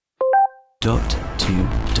Dot to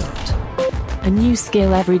dot. A new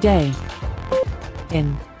skill every day.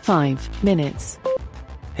 In 5 minutes.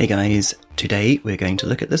 Hey guys, today we're going to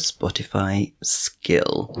look at the Spotify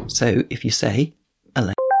skill. So if you say,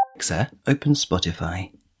 Alexa, open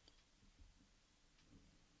Spotify.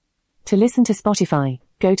 To listen to Spotify,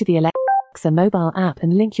 go to the Alexa mobile app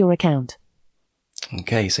and link your account.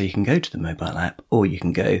 Okay, so you can go to the mobile app or you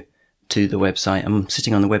can go to the website. I'm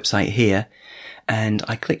sitting on the website here and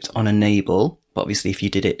I clicked on enable, but obviously if you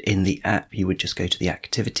did it in the app, you would just go to the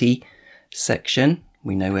activity section.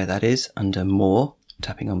 We know where that is, under more,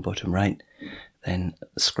 tapping on bottom right, then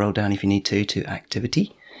scroll down if you need to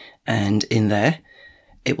activity. And in there,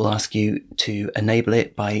 it will ask you to enable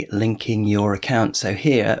it by linking your account. So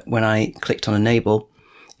here, when I clicked on enable,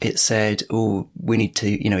 it said, oh, we need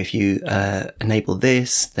to, if you enable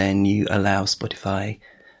this, then you allow Spotify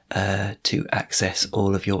to access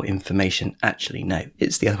all of your information. Actually, no,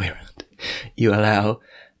 it's the other way around. You allow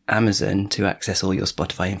Amazon to access all your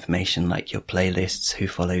Spotify information, like your playlists, who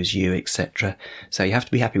follows you, etc. So you have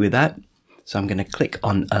to be happy with that. So I'm going to click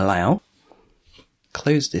on allow,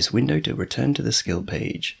 close this window to return to the skill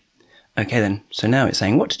page. Okay then, so now it's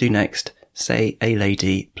saying what to do next. Say, "Hey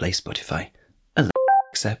lady, play Spotify."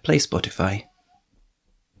 Alexa, play Spotify.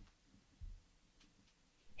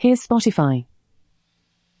 Here's Spotify.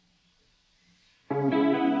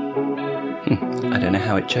 I don't know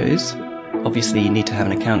how it chose. Obviously you need to have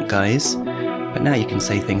an account, guys. But now you can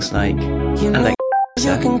say things like, Alexa,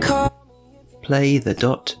 play the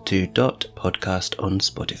Dot to Dot podcast on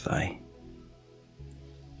Spotify.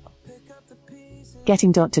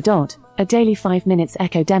 Getting Dot to Dot, a daily 5 minutes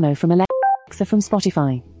echo demo from Alexa from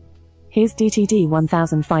Spotify. Here's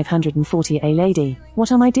DTD1543 lady.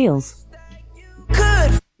 What are my deals?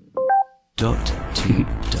 Dot to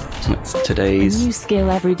Dot. That's A today's, new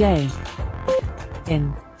skill every day.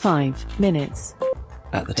 In 5 minutes.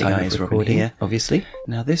 at the time of recording here, obviously.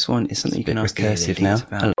 Now this one is something you can ask recursive now.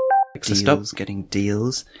 Alexa, stop getting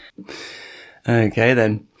deals. Okay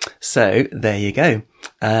then. So there you go.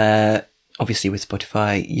 Obviously with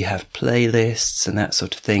Spotify, you have playlists and that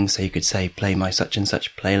sort of thing. So you could say, play my such and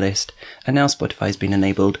such playlist. And now Spotify's been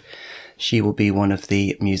enabled. She will be one of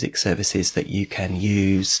the music services that you can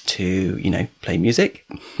use to, play music,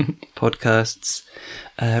 podcasts,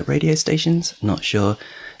 radio stations. Not sure.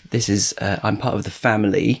 This is, I'm part of the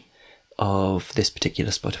family of this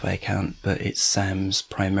particular Spotify account, but it's Sam's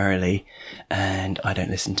primarily, and I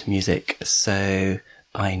don't listen to music, so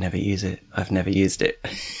I never use it. I've never used it.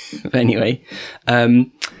 But anyway, there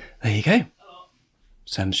you go.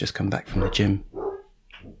 Sam's just come back from the gym.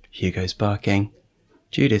 Hugo's barking.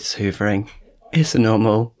 Judith's hoovering. It's a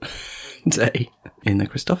normal day in the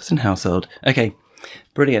Christopherson household. Okay,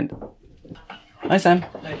 brilliant. Hi, Sam.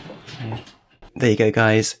 Hello. There you go,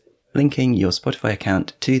 guys. Linking your Spotify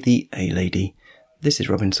account to the A-Lady. This is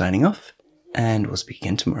Robin signing off, and we'll speak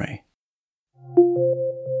again tomorrow.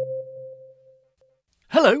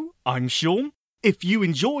 Hello, I'm Sean. If you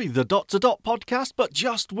enjoy the Dot to Dot podcast but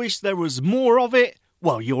just wish there was more of it,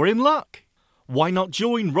 well, you're in luck. Why not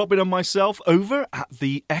join Robin and myself over at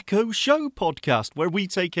the Echo Show podcast, where we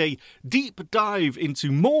take a deep dive into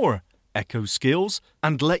more Echo skills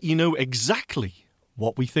and let you know exactly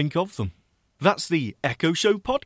what we think of them. That's the Echo Show podcast.